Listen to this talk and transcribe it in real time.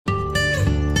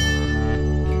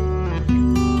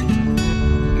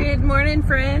morning,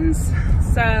 friends.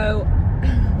 So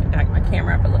let me back my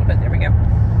camera up a little bit. There we go.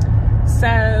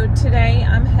 So today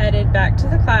I'm headed back to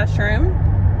the classroom.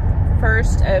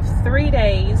 First of 3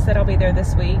 days that I'll be there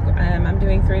this week. I'm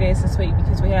doing 3 days this week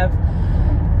because we have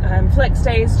flex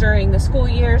days during the school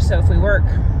year. So if we work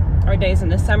our days in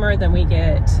the summer, then we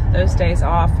get those days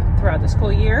off throughout the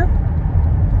school year.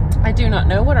 I do not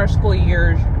know what our school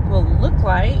year will look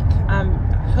like. I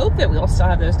hope that we'll still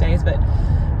have those days, but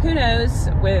who knows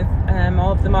with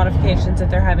all of the modifications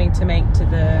that they're having to make to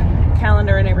the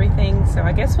calendar and everything. So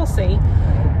I guess we'll see.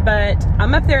 But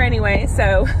I'm up there anyway,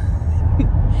 so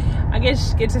I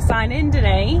guess get to sign in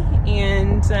today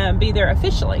and be there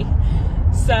officially.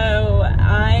 So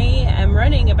I am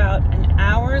running about an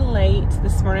hour late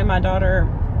this morning. My daughter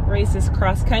races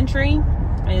cross country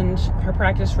and her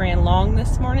practice ran long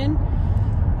this morning.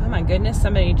 Oh my goodness,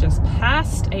 somebody just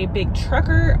passed a big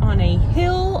trucker on a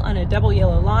hill on a double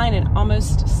yellow line and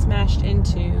almost smashed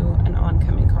into an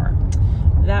oncoming car.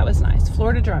 That was nice.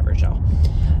 Florida drivers, y'all.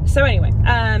 So anyway,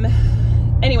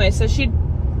 so she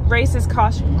races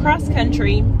cross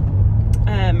country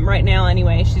right now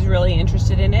anyway. She's really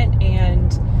interested in it,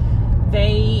 and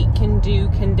they can do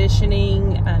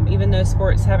conditioning even though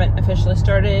sports haven't officially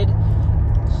started.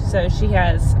 So she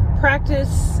has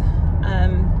practice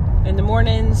in the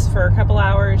mornings for a couple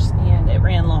hours, and it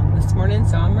ran long this morning,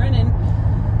 so I'm running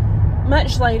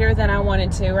much later than I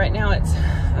wanted to. Right now it's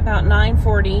about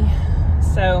 9:40,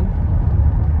 so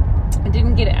I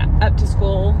didn't get up to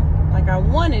school like I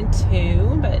wanted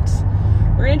to, but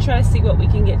we're gonna try to see what we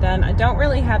can get done. I don't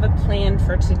really have a plan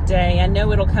for today. I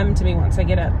know it'll come to me once I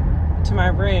get up to my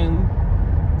room,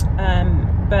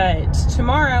 but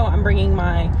tomorrow I'm bringing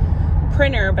my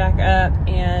printer back up,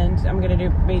 and I'm going to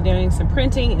be doing some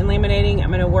printing and laminating. I'm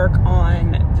going to work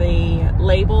on the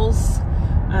labels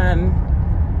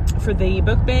for the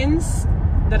book bins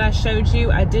that I showed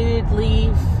you. I did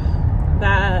leave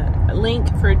that link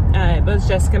for both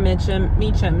Jessica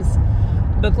Meacham's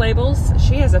book labels.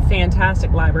 She has a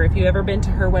fantastic library. If you've ever been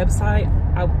to her website,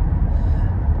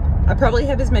 I probably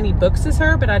have as many books as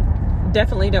her, but I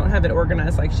definitely don't have it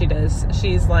organized like she does.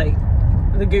 She's like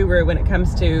the guru when it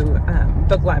comes to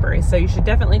book libraries, so you should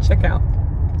definitely check out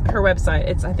her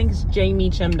website. I think it's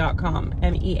jmeacham.com,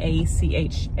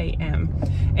 MEACHAM.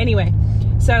 Anyway,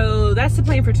 so that's the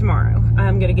plan for tomorrow.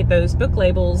 I'm gonna get those book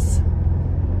labels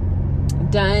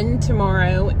done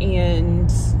tomorrow and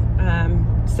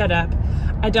set up.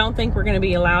 I don't think we're gonna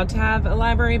be allowed to have a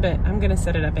library, but I'm gonna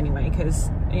set it up anyway because,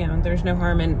 you know, there's no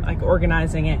harm in like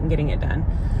organizing it and getting it done.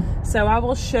 So I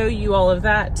will show you all of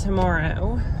that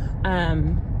tomorrow.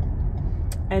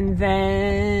 And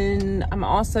then I'm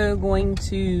also going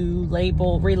to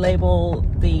relabel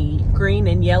the green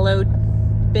and yellow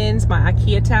bins, my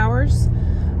IKEA towers.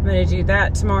 I'm going to do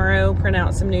that tomorrow, print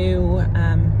out some new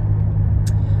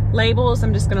labels.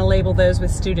 I'm just going to label those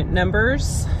with student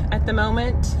numbers at the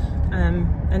moment.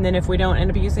 And then if we don't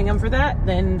end up using them for that,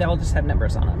 then they'll just have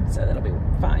numbers on them. So that'll be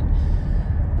fine.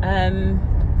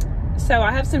 So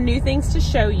I have some new things to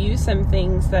show you, some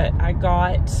things that I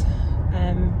got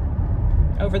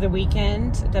over the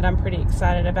weekend that I'm pretty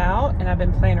excited about and I've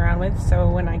been playing around with. So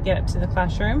when I get up to the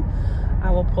classroom,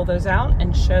 I will pull those out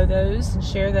and show those and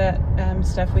share that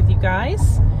stuff with you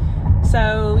guys.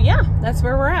 So yeah, that's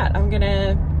where we're at. I'm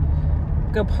gonna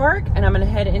go park and I'm gonna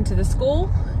head into the school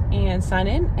and sign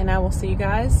in, and I will see you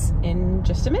guys in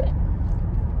just a minute.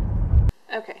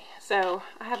 Okay, so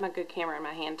I have my good camera in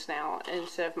my hand now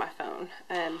instead of my phone.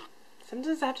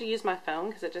 Sometimes I have to use my phone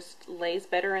because it just lays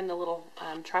better in the little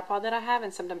tripod that I have,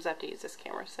 and sometimes I have to use this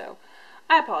camera, so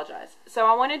I apologize. So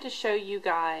I wanted to show you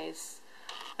guys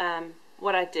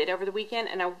what I did over the weekend,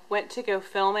 and I went to go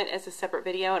film it as a separate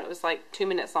video, and it was like 2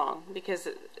 minutes long because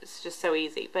it's just so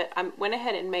easy. But I went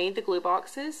ahead and made the glue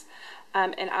boxes,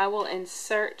 and I will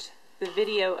insert the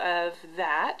video of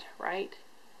that right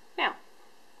now.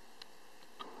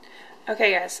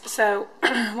 Okay guys, so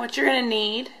what you're going to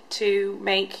need to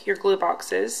make your glue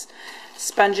boxes,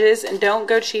 sponges, and don't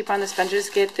go cheap on the sponges,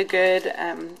 get the good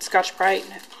Scotch-Brite,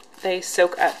 they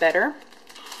soak up better,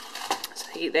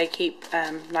 so they keep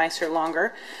nicer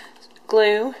longer,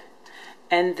 glue,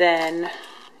 and then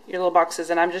your little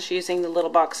boxes, and I'm just using the little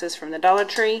boxes from the Dollar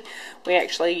Tree. We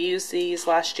actually used these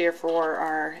last year for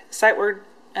our Sightward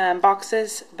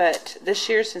boxes, but this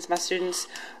year, since my students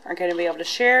aren't going to be able to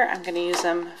share, I'm going to use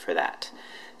them for that.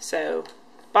 So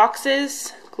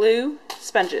boxes, glue,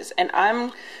 sponges, and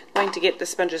I'm going to get the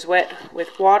sponges wet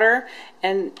with water.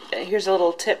 And here's a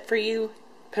little tip for you: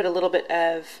 put a little bit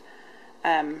of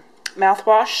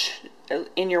mouthwash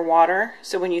in your water,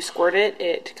 so when you squirt it,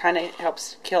 it kind of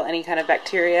helps kill any kind of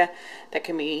bacteria that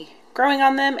can be growing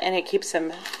on them, and it keeps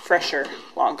them fresher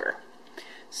longer.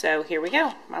 So here we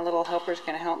go. My little helper's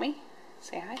going to help me.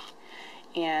 Say hi.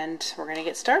 And we're going to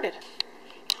get started.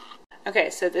 Okay,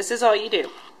 so this is all you do.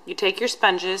 You take your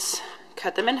sponges,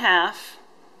 cut them in half.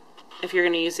 If you're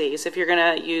going to use these. If you're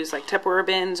going to use like Tupperware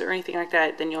bins or anything like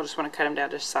that, then you'll just want to cut them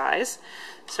down to size.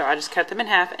 So I just cut them in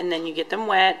half, and then you get them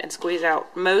wet and squeeze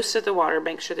out most of the water.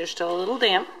 Make sure they're still a little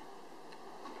damp.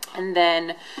 And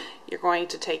then you're going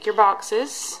to take your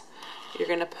boxes. You're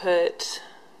going to put,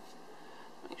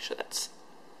 make sure that's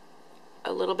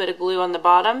a little bit of glue on the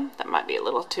bottom. That might be a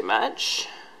little too much.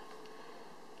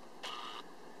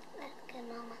 That's good,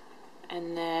 Mama.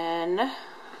 And then,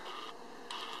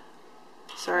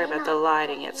 sorry about the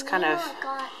lighting. It's kind of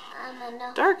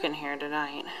dark in here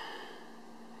tonight.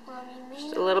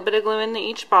 Just a little bit of glue in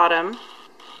each bottom.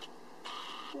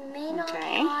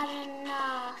 Okay.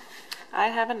 I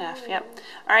have enough, yep.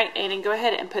 Alright, Aiden, go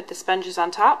ahead and put the sponges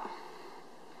on top.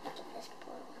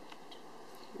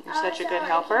 You're such a good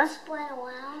helper.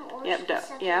 Yep,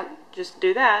 just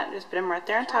do that. Just put them right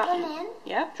there on top. Drop them in?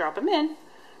 Yep, drop them in.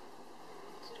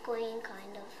 Green,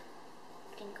 kind of.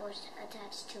 I think it was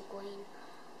attached to green.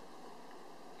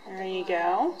 There you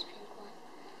go.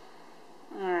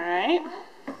 Alright.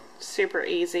 Super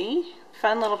easy.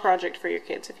 Fun little project for your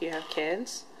kids if you have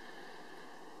kids.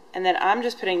 And then I'm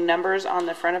just putting numbers on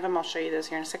the front of them. I'll show you those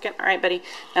here in a second. Alright, buddy.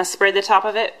 Now spread the top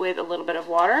of it with a little bit of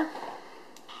water.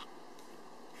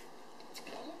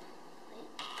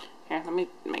 Here, let me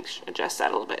adjust that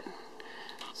a little bit.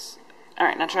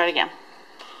 Alright, now try it again.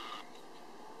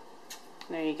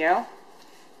 There you go.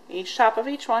 Each top of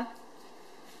each one.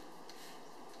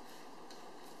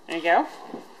 There you go.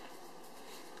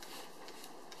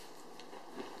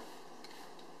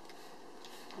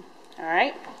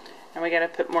 Alright. And we gotta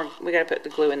put the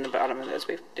glue in the bottom of those.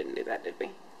 We didn't do that, did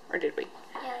we? Or did we?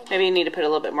 Yeah, maybe you need to put a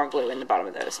little bit more glue in the bottom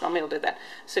of those. Mommy will do that.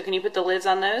 So can you put the lids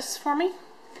on those for me?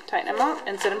 Tighten them up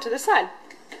and set them to the side.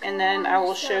 And then I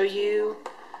will show you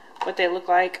what they look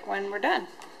like when we're done.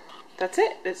 That's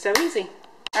it. It's so easy.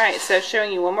 Alright, so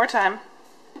showing you one more time.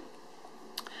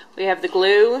 We have the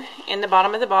glue in the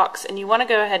bottom of the box, and you want to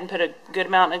go ahead and put a good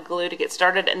amount of glue to get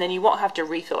started, and then you won't have to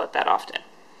refill it that often.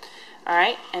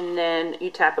 Alright, and then you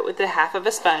tap it with the half of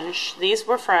a sponge. These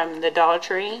were from the Dollar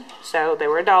Tree, so they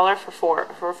were $1 for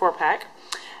a 4-pack.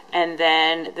 And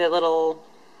then the little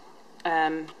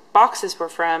boxes were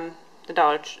from the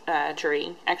Dollar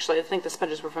Tree. Actually, I think the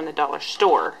sponges were from the dollar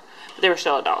store, but they were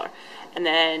still $1. And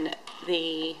then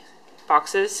the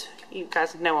boxes, you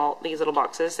guys know all these little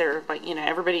boxes. They're like, you know,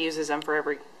 everybody uses them for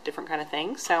every different kind of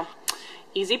thing. So,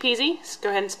 easy peasy. Just go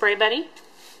ahead and spray, buddy.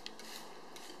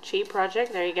 Cheap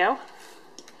project. There you go.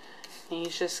 And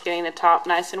he's just getting the top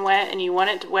nice and wet, and you want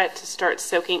it wet to start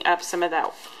soaking up some of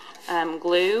that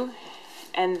glue.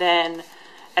 And then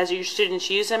as your students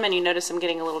use them and you notice them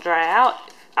getting a little dry out,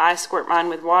 I squirt mine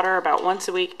with water about once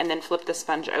a week and then flip the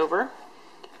sponge over.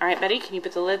 Alright, buddy, can you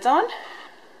put the lids on?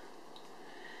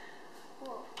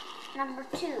 Number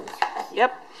 2.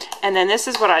 Yep. And then this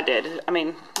is what I did. I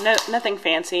mean, nothing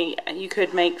fancy. You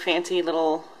could make fancy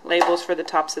little labels for the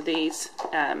tops of these,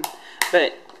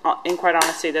 but in quite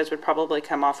honesty, those would probably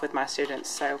come off with my students.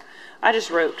 So I just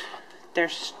wrote their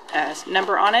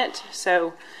number on it,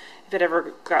 so if it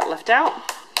ever got left out,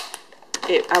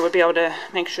 I would be able to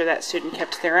make sure that student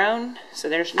kept their own. So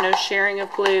there's no sharing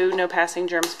of glue, no passing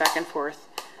germs back and forth.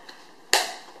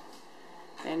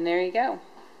 And there you go.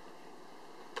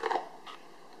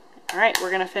 Alright, we're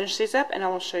going to finish these up and I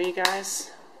will show you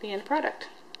guys the end product.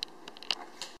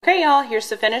 Okay, y'all, here's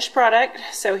the finished product.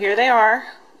 So here they are,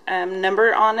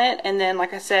 number on it, and then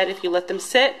like I said, if you let them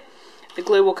sit, the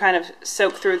glue will kind of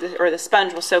soak through, or the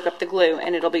sponge will soak up the glue,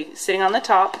 and it'll be sitting on the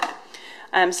top.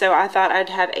 So I thought I'd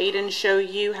have Aiden show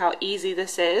you how easy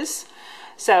this is.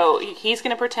 So he's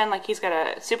going to pretend like he's got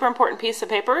a super important piece of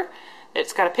paper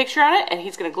that's got a picture on it, and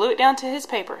he's going to glue it down to his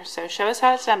paper. So show us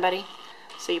how it's done, buddy.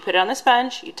 So you put it on the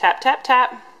sponge, you tap, tap,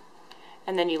 tap,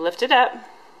 and then you lift it up,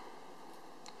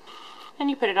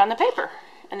 and you put it on the paper.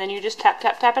 And then you just tap,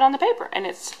 tap, tap it on the paper, and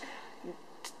it's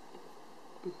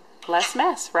less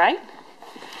mess, right?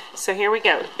 So here we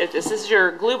go. If this is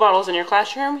your glue bottles in your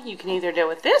classroom, you can either deal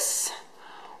with this,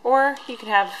 or you can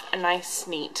have a nice,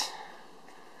 neat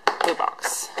glue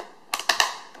box.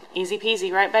 Easy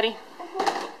peasy, right, buddy?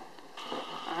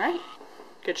 Alright,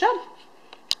 good job.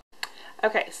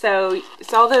 Okay, so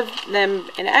it's all of them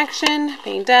in action,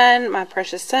 being done. My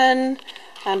precious son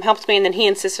helped me, and then he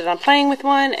insisted on playing with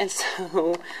one, and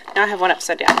so now I have one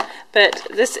upside down. But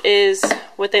this is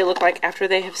what they look like after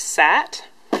they have sat.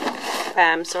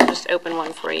 So I'll just open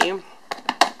one for you.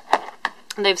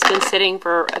 They've been sitting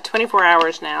for 24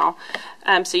 hours now.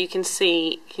 So you can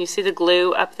see the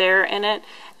glue up there in it?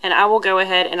 And I will go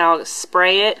ahead and I'll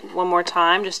spray it one more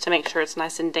time just to make sure it's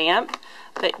nice and damp.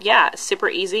 But yeah, it's super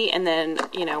easy. And then,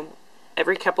 you know,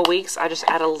 every couple weeks I just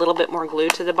add a little bit more glue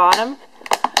to the bottom.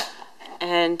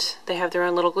 And they have their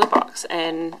own little glue box.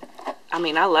 And I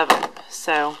mean, I love them.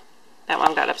 So that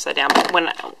one got upside down.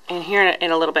 But and here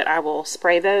in a little bit, I will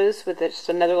spray those with just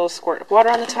another little squirt of water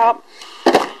on the top.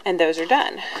 And those are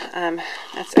done.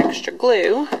 That's extra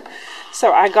glue.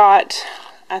 So I got,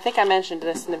 I think I mentioned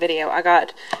this in the video, I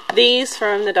got these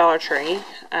from the Dollar Tree.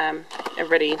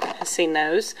 Everybody has seen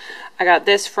those. I got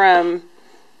this from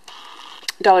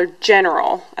Dollar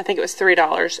General. I think it was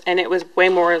 $3, and it was way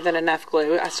more than enough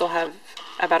glue. I still have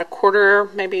about a quarter,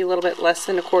 maybe a little bit less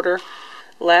than a quarter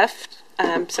left,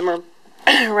 somewhere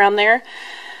around there.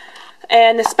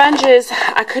 And the sponges,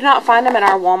 I could not find them at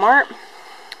our Walmart.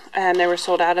 They were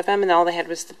sold out of them, and all they had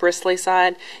was the bristly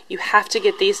side. You have to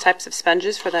get these types of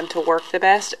sponges for them to work the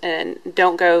best, and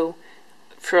don't go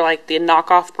for like the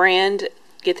knockoff brand.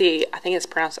 Get the, I think it's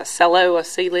pronounced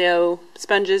Acelo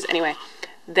sponges. Anyway,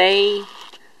 they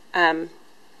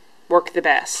work the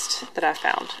best that I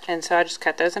found. And so I just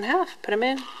cut those in half, put them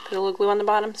in, put a little glue on the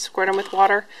bottom, squirt them with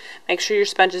water. Make sure your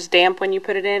sponge is damp when you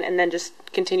put it in, and then just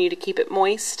continue to keep it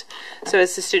moist. So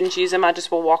as the students use them, I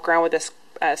just will walk around with this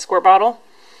squirt bottle,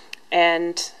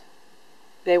 and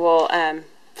they will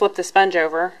flip the sponge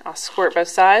over. I'll squirt both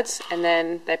sides, and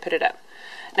then they put it up.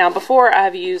 Now before,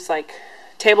 I've used like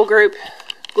table group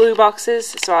glue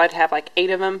boxes, so I'd have like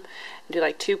 8 of them, and do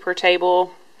like 2 per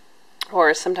table,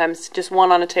 or sometimes just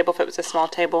 1 on a table if it was a small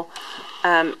table.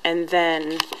 And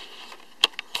then,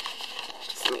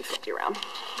 let me flip you around.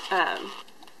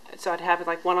 So I'd have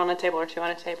like 1 on a table or 2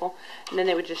 on a table, and then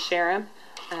they would just share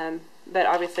them. But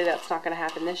obviously that's not going to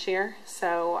happen this year,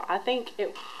 so I think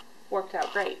it worked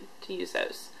out great to use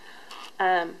those.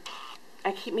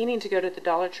 I keep meaning to go to the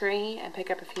Dollar Tree and pick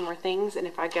up a few more things, and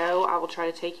if I go, I will try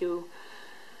to take you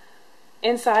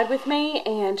inside with me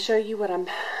and show you what I'm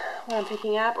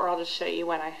picking up, or I'll just show you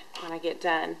when I get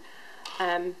done.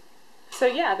 So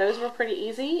yeah, those were pretty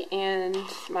easy, and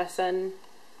my son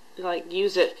like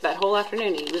used it that whole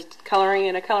afternoon. He was coloring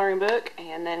in a coloring book,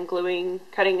 and then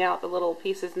cutting out the little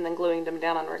pieces and then gluing them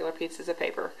down on regular pieces of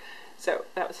paper. So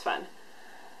that was fun.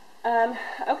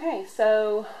 Okay,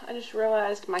 so I just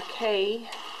realized my K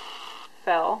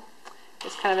fell.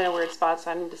 It's kind of in a weird spot,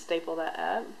 so I need to staple that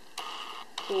up.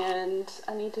 And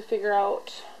I need to figure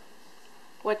out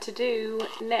what to do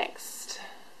next.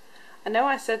 I know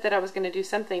I said that I was going to do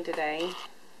something today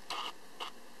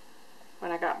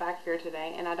when I got back here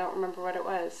today, and I don't remember what it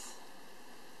was.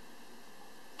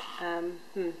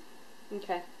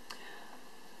 Okay.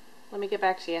 Let me get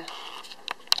back to you.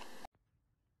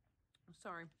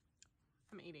 Sorry.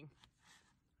 I'm eating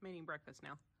breakfast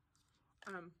now.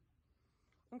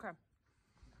 Okay.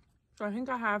 So I think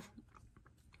I have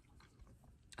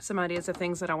some ideas of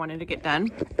things that I wanted to get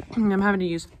done. I'm having to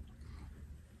use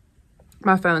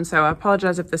my phone, so I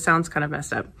apologize if the sound's kind of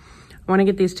messed up. I want to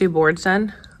get these 2 boards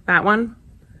done. That one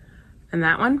and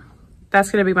that one.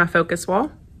 That's going to be my focus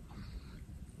wall.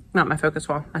 Not my focus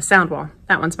wall, my sound wall.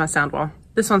 That one's my sound wall.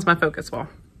 This one's my focus wall.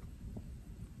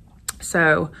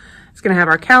 So it's going to have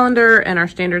our calendar and our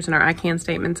standards and our I can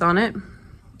statements on it.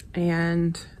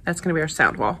 And that's going to be our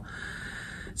sound wall.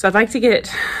 So I'd like to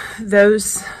get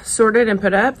those sorted and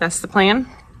put up. That's the plan.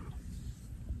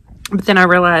 But then I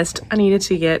realized I needed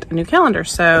to get a new calendar.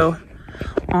 So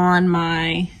on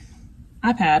my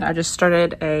iPad, I just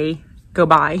started a go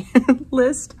buy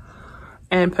list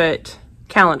and put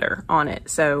calendar on it.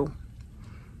 So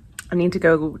I need to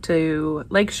go to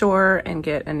Lakeshore and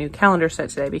get a new calendar set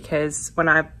today, because when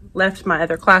I left my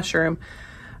other classroom,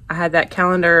 I had that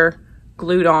calendar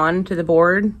glued on to the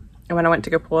board, and when I went to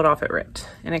go pull it off, it ripped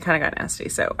and it kind of got nasty.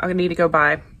 So I need to go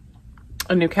buy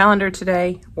a new calendar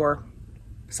today or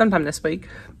sometime this week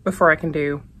before I can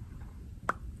do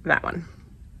that one.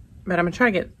 But I'm gonna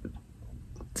try to get,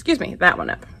 that one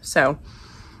up. So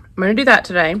I'm gonna do that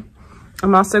today.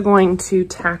 I'm also going to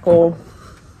tackle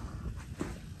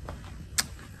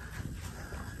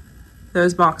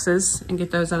those boxes and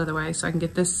get those out of the way so I can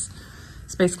get this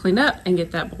space cleaned up and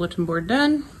get that bulletin board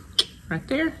done right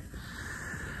there.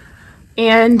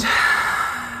 And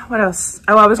what else?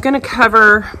 Oh, I was gonna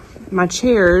cover my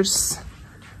chairs.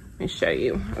 Let me show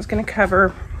you. I was gonna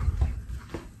cover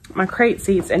my crate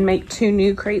seats and make 2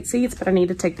 new crate seats, but I need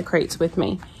to take the crates with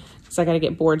me because I got to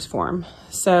get boards for them.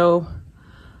 So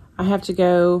I have to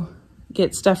go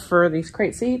get stuff for these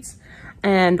crate seats.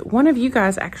 And one of you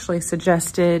guys actually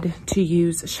suggested to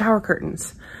use shower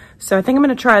curtains. So I think I'm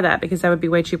going to try that because that would be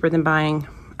way cheaper than buying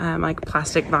like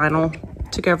plastic vinyl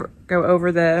to go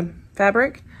over the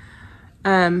fabric.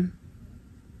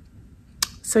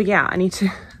 So yeah, I need to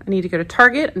go to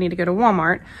Target. I need to go to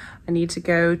Walmart. I need to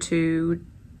go to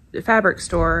the fabric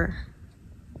store.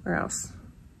 Where else?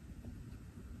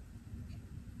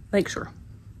 Lakeshore.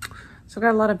 So I've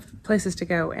got a lot of places to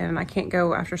go, and I can't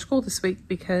go after school this week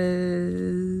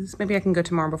because maybe I can go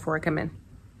tomorrow before I come in.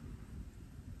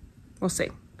 We'll see.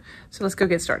 So let's go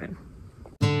get started.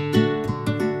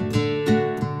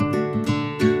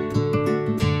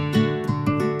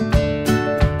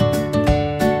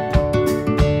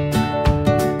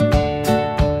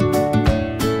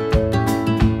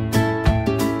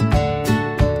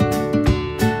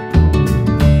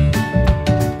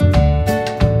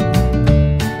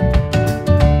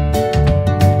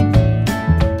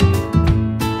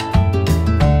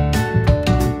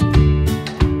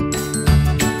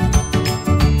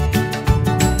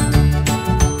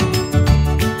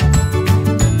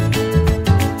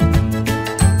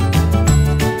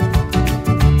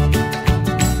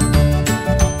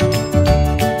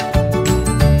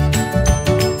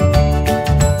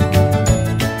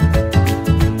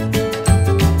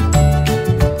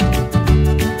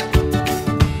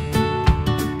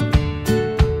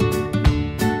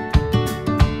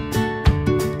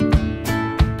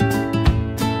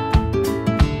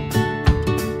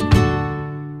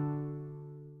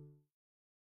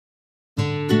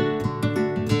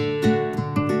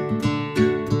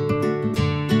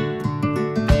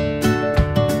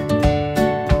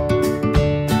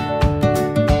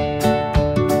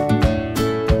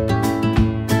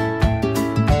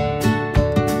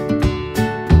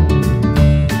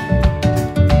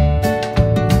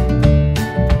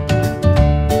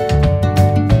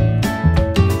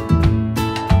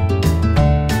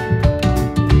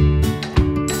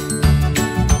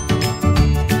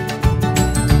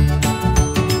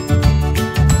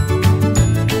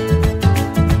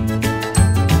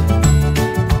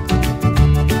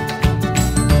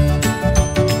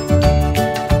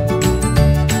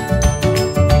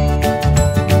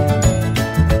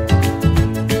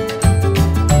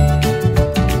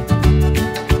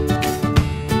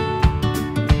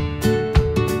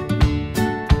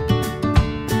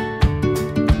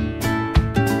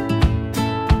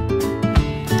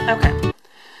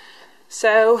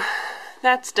 So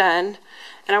that's done,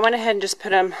 and I went ahead and just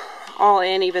put them all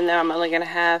in, even though I'm only going to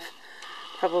have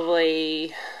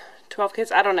probably 12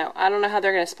 kids. I don't know how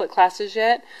they're going to split classes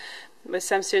yet, with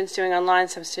some students doing online,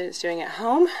 some students doing at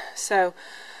home. So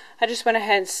I just went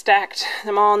ahead and stacked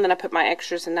them all, and then I put my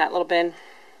extras in that little bin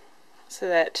so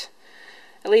that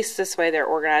at least this way they're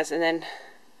organized, and then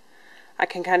I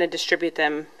can kind of distribute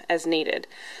them as needed.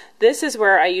 This is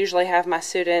where I usually have my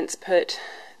students put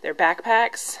their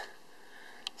backpacks.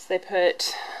 So they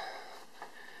put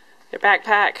their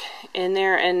backpack in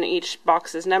there, and each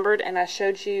box is numbered. And I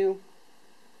showed you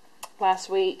last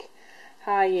week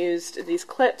how I used these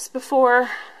clips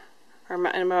before, or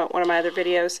in one of my other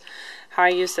videos, how I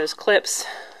used those clips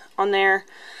on there.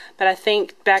 But I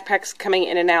think backpacks coming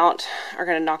in and out are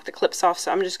going to knock the clips off,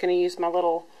 so I'm just going to use my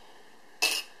little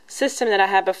system that I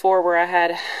had before, where I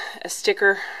had a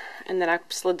sticker and then I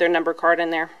slid their number card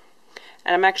in there.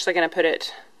 And I'm actually going to put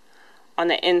it on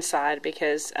the inside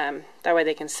because that way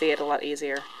they can see it a lot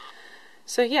easier.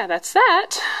 So yeah, that's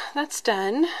that. That's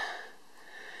done.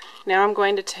 Now I'm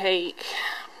going to take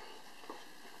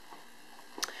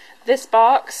this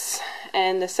box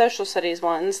and the social studies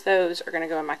ones. Those are going to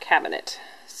go in my cabinet.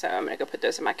 So I'm going to go put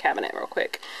those in my cabinet real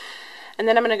quick. And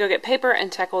then I'm going to go get paper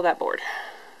and tackle that board.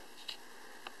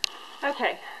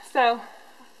 Okay, so I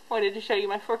wanted to show you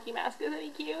my Forky mask. Isn't he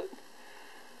cute?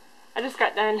 I just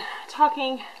got done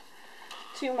talking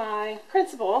to my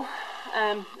principal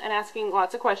and asking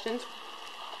lots of questions.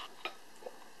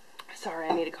 Sorry,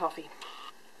 I need a coffee.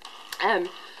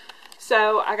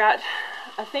 So I got,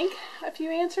 I think, a few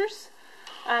answers,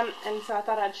 and so I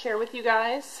thought I'd share with you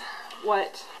guys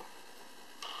what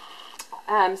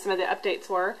some of the updates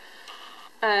were.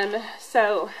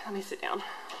 So let me sit down.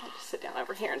 I'll just sit down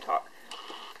over here and talk.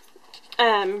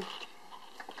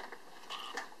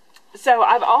 So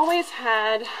I've always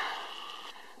had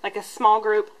like a small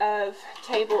group of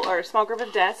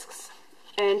desks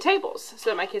and tables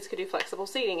so that my kids could do flexible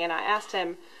seating. And I asked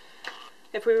him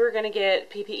if we were going to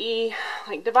get PPE,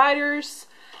 like dividers,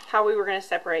 how we were going to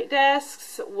separate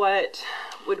desks, what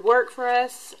would work for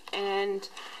us. And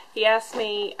he asked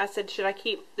me, I said, should I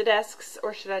keep the desks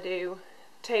or should I do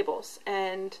tables?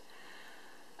 And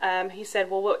he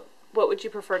said, well, what would you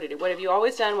prefer to do? What have you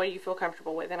always done? What do you feel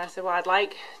comfortable with? And I said, well, I'd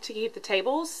like to keep the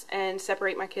tables and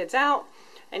separate my kids out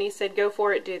And he said, go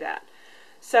for it, do that.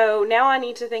 So now I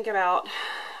need to think about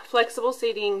flexible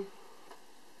seating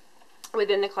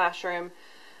within the classroom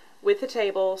with the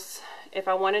tables, if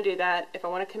I want to do that, if I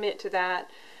want to commit to that,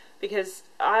 because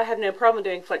I have no problem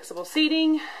doing flexible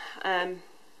seating.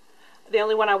 The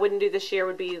only one I wouldn't do this year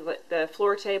would be the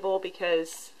floor table,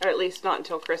 because, or at least not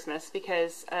until Christmas,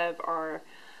 because of our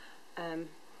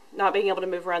not being able to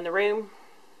move around the room.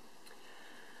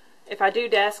 If I do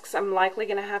desks, I'm likely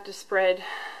going to have to spread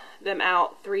them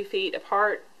out 3 feet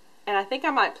apart, and I think I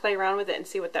might play around with it and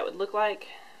see what that would look like,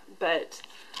 but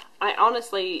I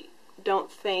honestly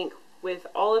don't think, with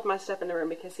all of my stuff in the room,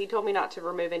 because he told me not to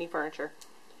remove any furniture,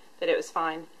 that it was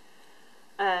fine.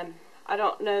 I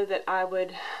don't know that I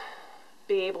would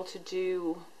be able to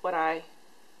do what I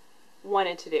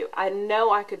wanted to do. I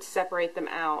know I could separate them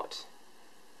out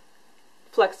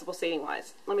flexible seating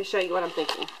wise. Let me show you what I'm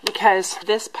thinking, because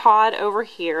this pod over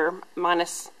here,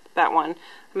 minus that one,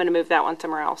 I'm going to move that one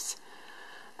somewhere else.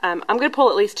 I'm going to pull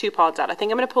at least 2 pods out. I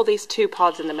think I'm going to pull these 2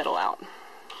 pods in the middle out,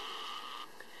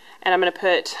 and I'm going to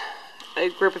put a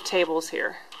group of tables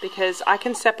here, because I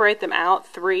can separate them out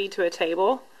 3 to a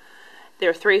table.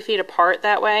 They're 3 feet apart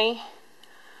that way.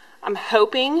 I'm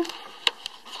hoping,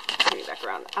 let me back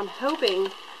around. I'm hoping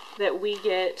that we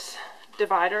get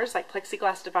dividers, like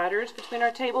plexiglass dividers between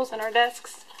our tables and our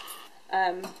desks,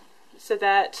 so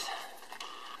that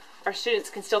our students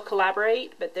can still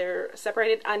collaborate, but they're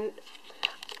separated.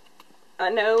 I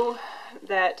know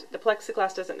that the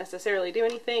plexiglass doesn't necessarily do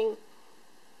anything.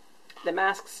 The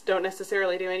masks don't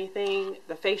necessarily do anything.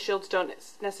 The face shields don't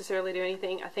necessarily do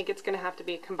anything. I think it's going to have to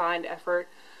be a combined effort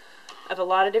of a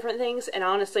lot of different things, and I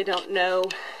honestly don't know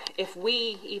if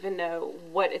we even know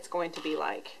what it's going to be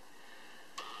like.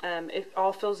 It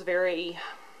all feels very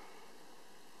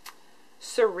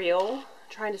surreal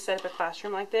trying to set up a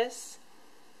classroom like this,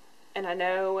 and I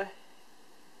know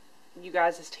you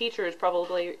guys as teachers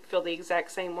probably feel the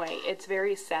exact same way. It's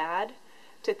very sad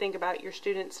to think about your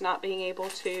students not being able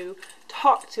to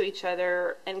talk to each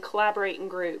other and collaborate in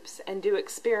groups and do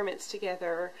experiments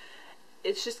together.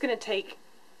 It's just going to take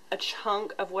a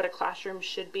chunk of what a classroom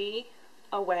should be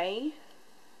away.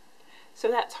 So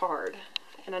that's hard.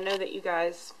 And I know that you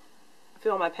guys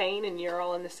feel my pain, and you're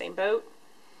all in the same boat.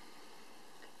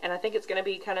 And I think it's going to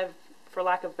be kind of, for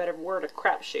lack of a better word, a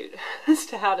crapshoot as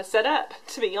to how to set up,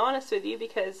 to be honest with you,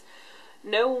 because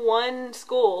no one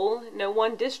school, no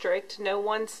one district, no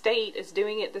one state is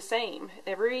doing it the same.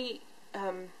 Every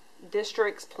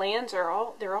district's plans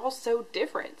are they're all so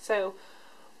different. So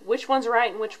which one's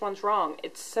right and which one's wrong?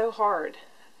 It's so hard.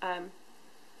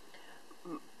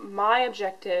 My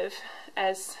objective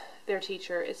as their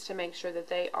teacher is to make sure that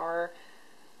they are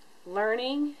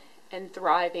learning and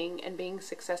thriving and being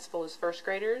successful as first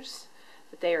graders,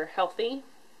 that they are healthy.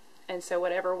 And so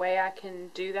whatever way I can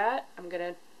do that, I'm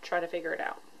going to try to figure it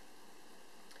out.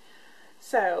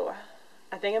 So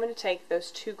I think I'm going to take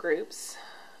those 2 groups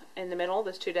in the middle,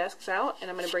 those 2 desks out, and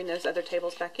I'm going to bring those other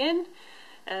tables back in,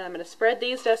 and I'm going to spread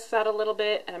these desks out a little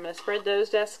bit, and I'm going to spread those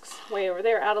desks way over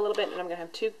there out a little bit, and I'm going to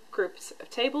have 2 groups of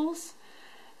tables.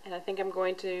 And I think I'm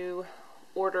going to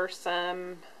order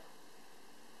some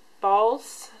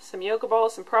balls, some yoga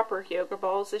balls, some proper yoga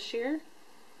balls this year.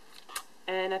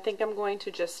 And I think I'm going to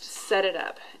just set it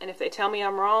up. And if they tell me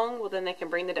I'm wrong, well, then they can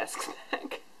bring the desks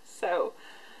back. So,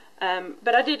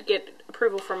 but I did get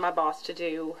approval from my boss to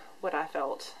do what I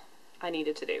felt I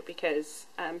needed to do, because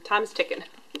time's ticking.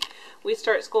 We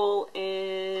start school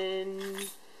in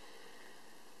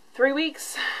 3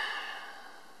 weeks,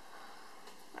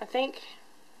 I think.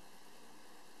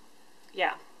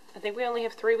 Yeah, I think we only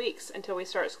have 3 weeks until we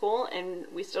start school, and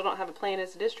we still don't have a plan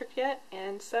as a district yet,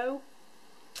 and so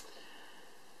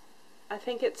I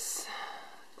think it's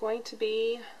going to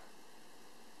be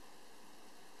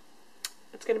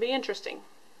interesting.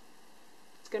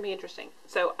 It's going to be interesting.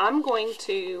 So I'm going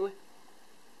to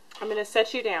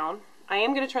set you down. I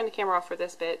am going to turn the camera off for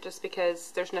this bit, just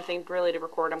because there's nothing really to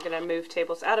record. I'm going to move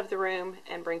tables out of the room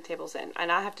and bring tables in.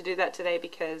 And I have to do that today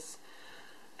because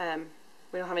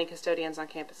we don't have any custodians on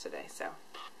campus today. So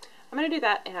I'm going to do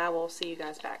that, and I will see you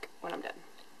guys back when I'm done.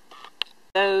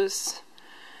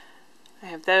 I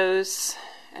have those,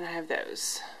 and I have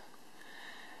those.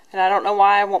 And I don't know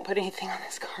why I won't put anything on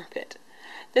this carpet.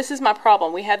 This is my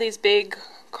problem. We have these big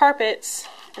carpets,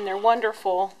 and they're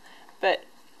wonderful, but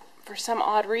for some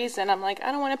odd reason, I'm like,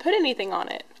 I don't want to put anything on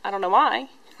it. I don't know why.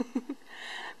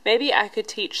 Maybe I could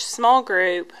teach small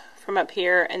group from up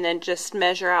here and then just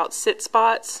measure out sit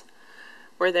spots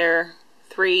where they're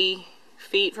 3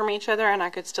 feet from each other, and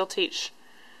I could still teach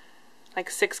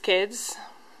like 6 kids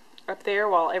up there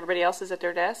while everybody else is at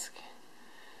their desk.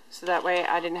 So that way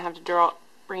I didn't have to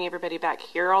bring everybody back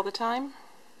here all the time.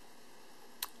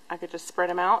 I could just spread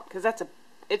them out, because I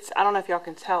don't know if y'all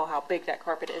can tell how big that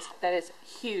carpet is. That is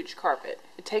huge carpet.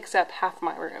 It takes up half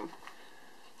my room.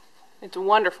 It's a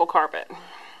wonderful carpet.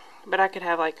 But I could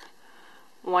have like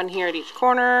one here at each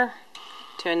corner,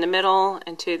 2 in the middle,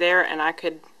 and 2 there, and I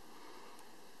could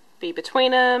be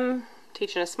between them,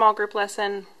 teaching a small group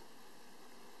lesson.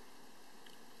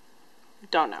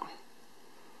 Don't know.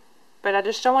 But I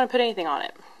just don't want to put anything on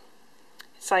it.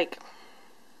 It's like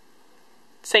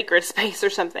sacred space or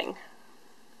something.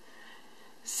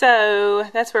 So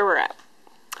that's where we're at.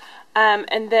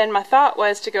 And then my thought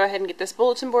was to go ahead and get this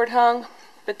bulletin board hung.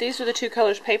 But these were the 2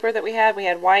 colors paper that we had. We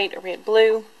had white or we had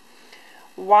blue.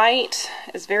 White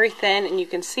is very thin and you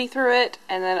can see through it.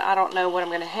 And then I don't know what I'm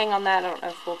going to hang on that. I don't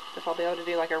know if I'll be able to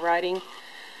do like a writing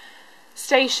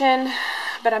station.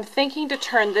 But I'm thinking to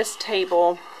turn this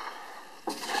table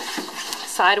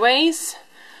sideways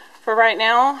for right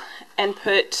now and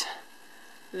put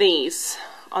these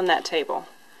on that table,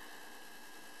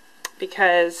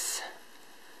 because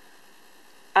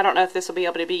I don't know if this will be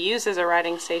able to be used as a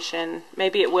writing station.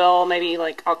 Maybe it will. Maybe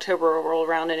like October will roll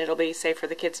around and it'll be safe for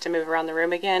the kids to move around the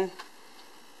room again.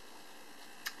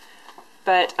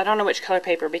 But I don't know which color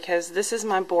paper, because this is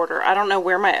my border. I don't know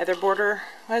where my other border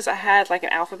was. I had like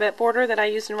an alphabet border that I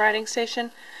used in writing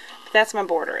station. But that's my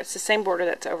border. It's the same border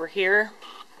that's over here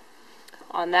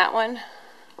on that one.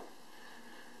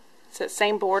 It's that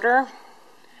same border.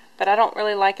 But I don't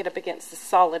really like it up against the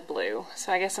solid blue.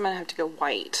 So I guess I'm going to have to go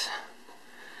white.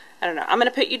 I don't know. I'm going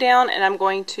to put you down and I'm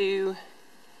going to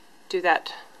do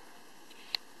that.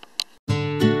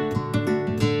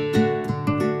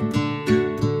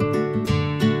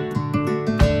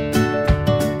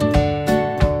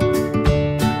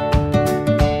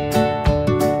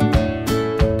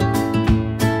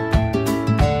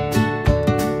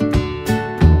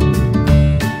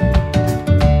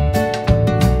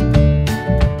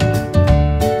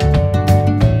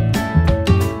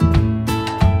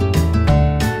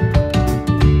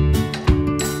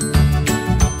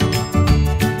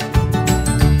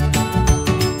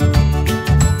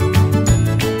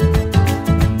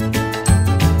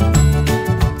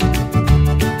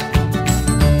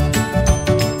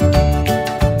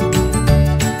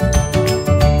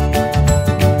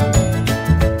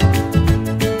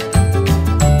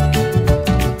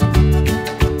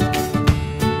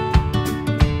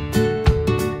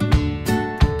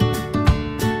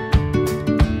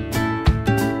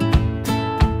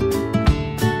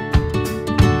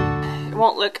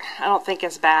 Won't look, I don't think,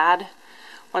 as bad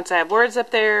once I have words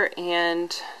up there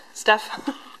and stuff.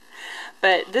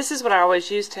 But this is what I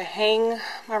always use to hang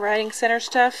my writing center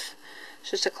stuff. It's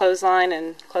just a clothesline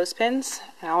and clothespins.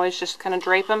 I always just kind of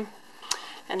drape them.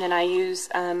 And then I use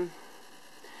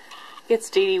it's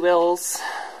Dee Dee Will's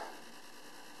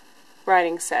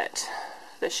writing set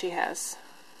that she has.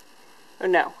 Or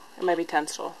no, it might be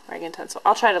Tunstall, Reagan Tunstall.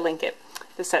 I'll try to link it,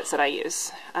 the sets that I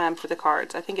use for the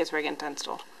cards. I think it's Reagan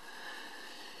Tunstall.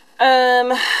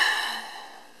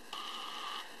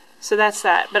 So that's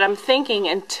that. But I'm thinking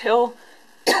until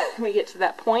we get to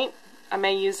that point, I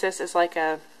may use this as like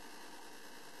a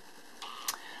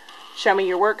show me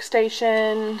your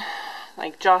workstation,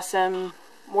 like Jossum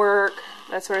work,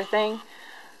 that sort of thing.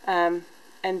 And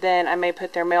then I may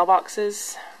put their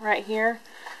mailboxes right here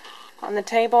on the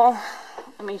table.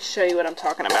 Let me show you what I'm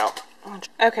talking about.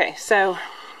 Okay, so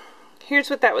here's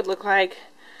what that would look like.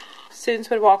 Students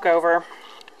would walk over,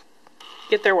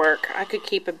 get their work. I could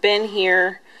keep a bin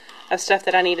here of stuff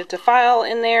that I needed to file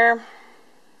in there.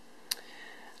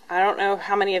 I don't know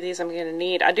how many of these I'm going to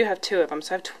need. I do have 2 of them,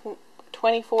 so I have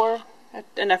 24,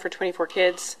 enough for 24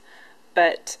 kids.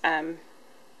 But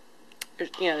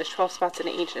there's 12 spots in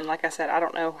each, and like I said, I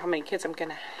don't know how many kids I'm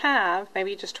going to have.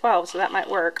 Maybe just 12, so that might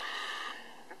work.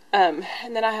 And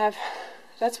then I have,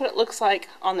 that's what it looks like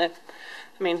on the,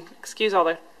 excuse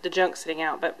all the junk sitting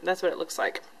out, but that's what it looks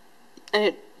like. And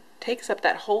it takes up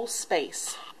that whole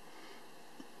space.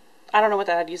 I don't know what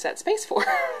I'd use that space for,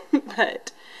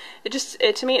 but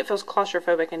to me it feels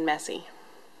claustrophobic and messy.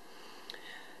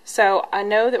 So I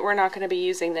know that we're not going to be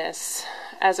using this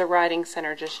as a writing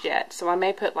center just yet. So I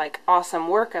may put like awesome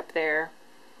work up there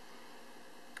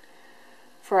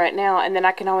for right now, and then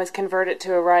I can always convert it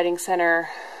to a writing center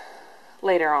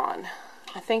later on.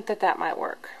 I think that might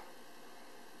work.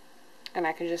 And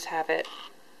I can just have it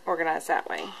organized that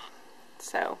way.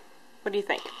 So, what do you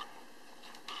think?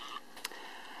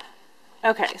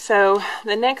 Okay, so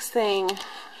the next thing,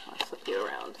 I'll flip you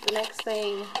around. The next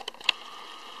thing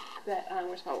that,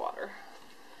 where's my water?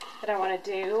 That I want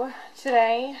to do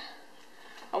today,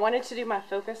 I wanted to do my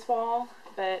focus wall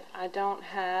but I don't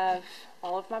have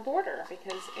all of my border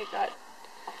because it got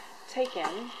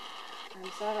taken.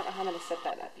 So I don't know how I'm going to set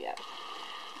that up yet.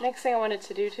 Next thing I wanted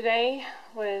to do today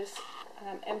was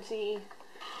empty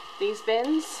these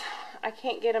bins. I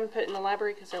can't get them put in the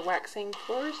library because they're waxing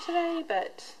floors today,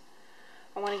 but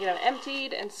I want to get them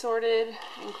emptied and sorted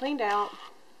and cleaned out.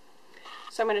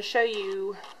 So I'm going to show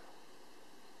you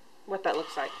what that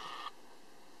looks like.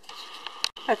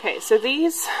 Okay, so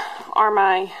these are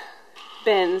my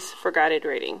bins for guided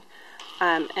reading.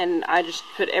 And I just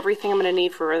put everything I'm going to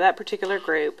need for that particular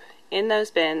group in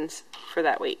those bins for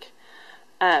that week.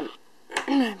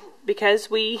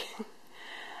 Because we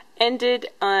ended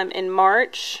in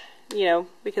March, you know,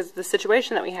 because of the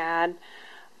situation that we had,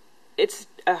 it's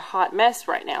a hot mess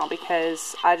right now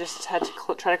because I just had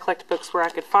to try to collect books where I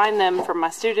could find them from my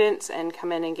students and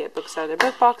come in and get books out of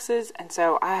their book boxes. And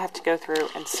so I have to go through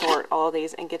and sort all of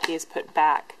these and get these put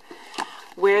back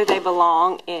where they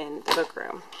belong in the book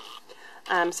room.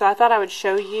 So I thought I would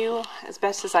show you as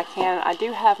best as I can. I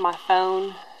do have my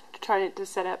phone to try to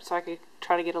set up so I could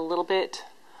try to get a little bit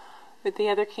with the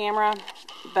other camera,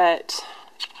 but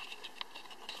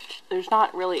there's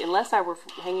not really, unless I were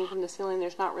hanging from the ceiling,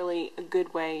 there's not really a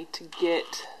good way to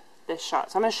get this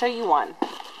shot. So I'm going to show you one.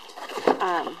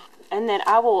 And then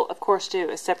I will, of course, do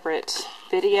a separate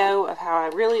video of how I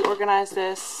really organize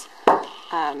this.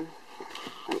 Let me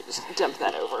just dump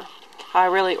that over. How I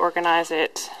really organize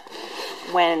it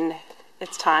when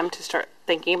it's time to start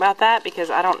thinking about that, because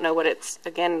I don't know what it's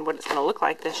going to look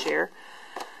like this year.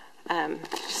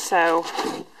 So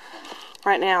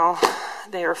right now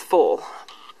they are full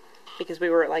because we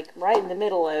were like right in the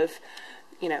middle of,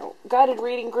 you know, guided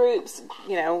reading groups.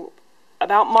 You know,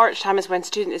 about March time is when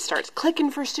it starts clicking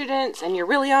for students and you're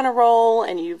really on a roll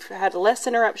and you've had less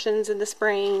interruptions in the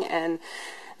spring, and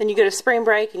then you go to spring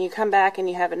break and you come back and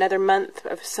you have another month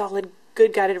of solid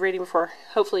good guided reading before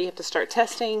hopefully you have to start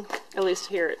testing, at least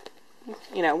here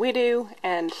you know, we do,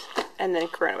 and then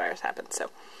coronavirus happens. So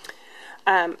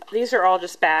these are all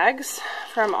just bags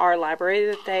from our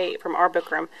library from our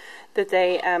book room that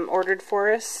they ordered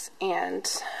for us,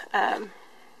 and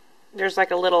there's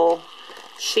like a little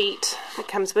sheet that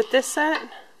comes with this set,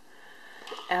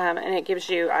 and it gives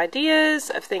you ideas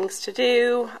of things to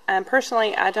do.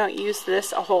 Personally, I don't use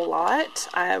this a whole lot.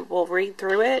 I will read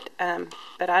through it,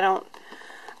 but I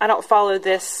don't follow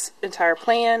this entire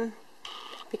plan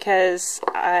because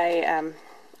I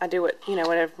do what, you know,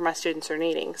 whatever my students are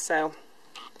needing. So,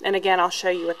 and again, I'll show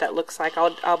you what that looks like.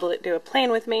 I'll do a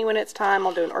plan with me when it's time.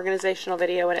 I'll do an organizational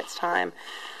video when it's time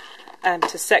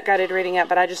to set guided reading up.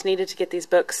 But I just needed to get these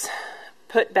books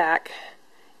put back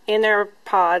in their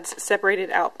pods, separated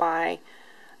out by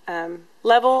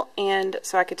level, and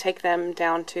so I could take them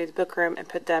down to the book room and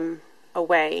put them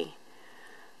away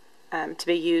to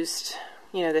be used,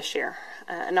 you know, this year.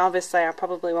 And obviously I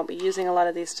probably won't be using a lot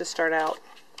of these to start out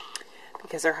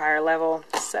because they're higher level.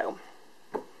 So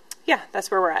yeah, that's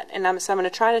where we're at. And so I'm going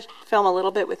to try to film a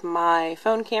little bit with my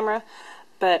phone camera,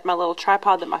 but my little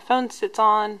tripod that my phone sits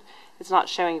on is not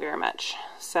showing very much.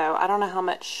 So I don't know how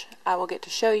much I will get to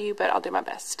show you, but I'll do my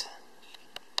best.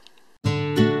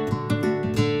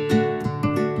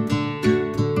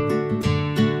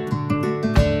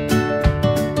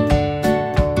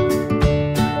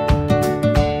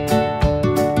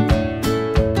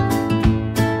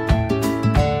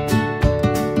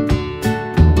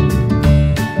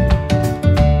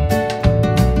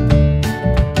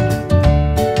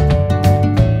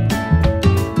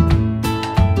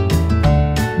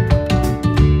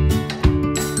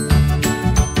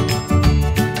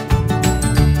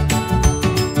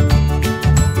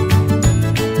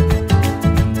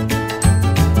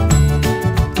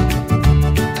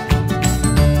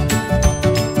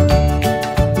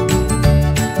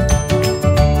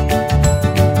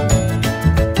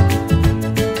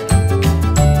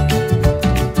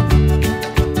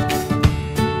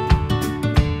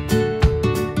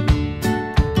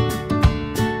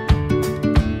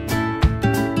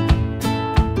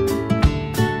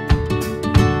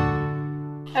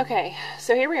 Okay,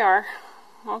 so here we are,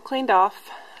 all cleaned off.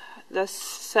 This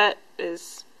set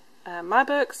is my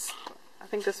books. I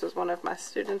think this was one of my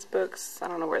students' books. I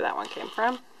don't know where that one came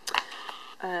from.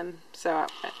 So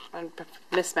I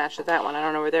mismatched with that one. I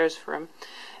don't know where theirs from.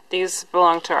 These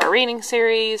belong to our reading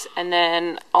series, and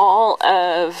then all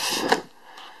of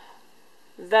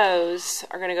those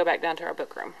are going to go back down to our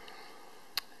book room.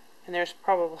 And there's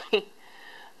probably,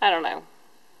 I don't know,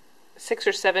 6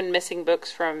 or 7 missing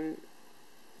books from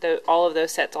all of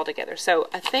those sets all together. So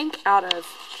I think out of,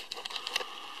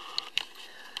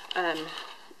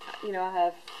 you know,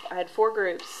 I had 4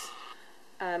 groups.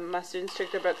 My students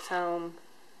took their books home.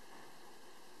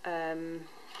 I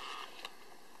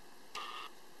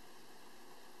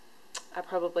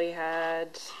probably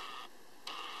had,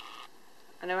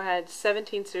 I know I had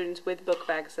 17 students with book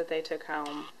bags that they took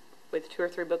home with 2 or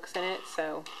 3 books in it,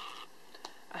 so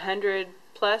 100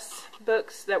 plus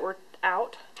books that were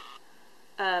out,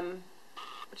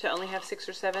 which I only have 6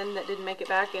 or 7 that didn't make it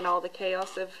back in all the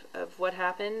chaos of what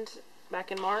happened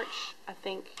back in March. I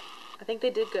think they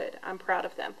did good. I'm proud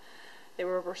of them. They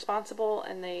were responsible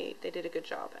and they did a good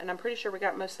job. And I'm pretty sure we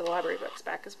got most of the library books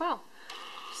back as well.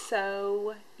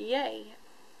 So, yay.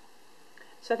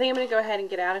 So I think I'm going to go ahead and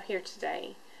get out of here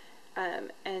today.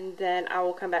 And then I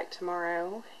will come back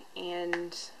tomorrow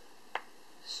and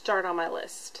start on my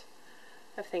list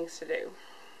of things to do.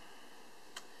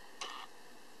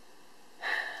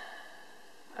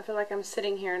 I feel like I'm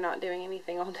sitting here not doing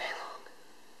anything all day long.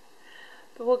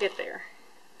 But we'll get there.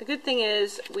 The good thing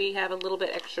is we have a little bit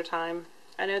extra time.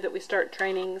 I know that we start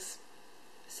trainings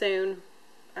soon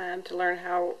to learn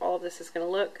how all of this is going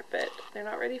to look, but they're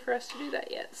not ready for us to do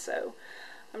that yet. So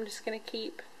I'm just going to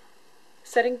keep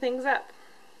setting things up.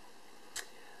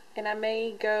 And I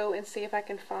may go and see if I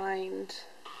can find,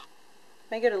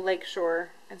 I may go to Lakeshore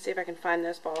and see if I can find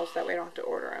those balls. That way I don't have to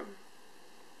order them.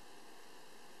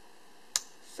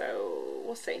 So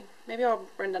we'll see. Maybe I'll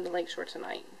run down to Lakeshore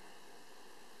tonight.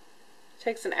 It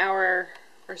takes an hour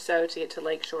or so to get to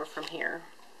Lakeshore from here.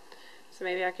 So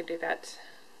maybe I could do that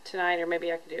tonight, or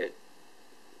maybe I could do it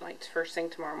like first thing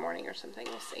tomorrow morning or something.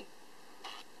 We'll see.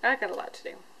 I got a lot to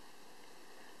do.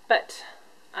 But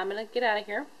I'm going to get out of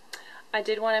here. I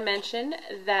did want to mention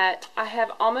that I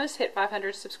have almost hit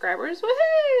 500 subscribers.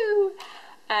 Woohoo!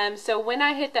 So when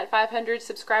I hit that 500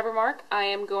 subscriber mark, I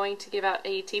am going to give out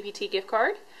a TPT gift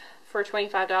card for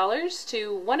 $25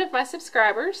 to one of my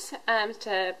subscribers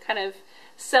to kind of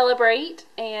celebrate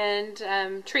and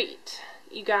treat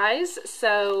you guys.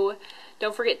 So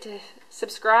don't forget to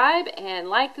subscribe and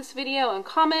like this video and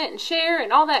comment and share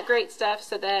and all that great stuff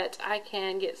so that I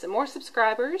can get some more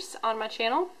subscribers on my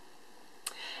channel.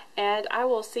 And I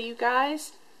will see you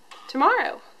guys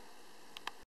tomorrow.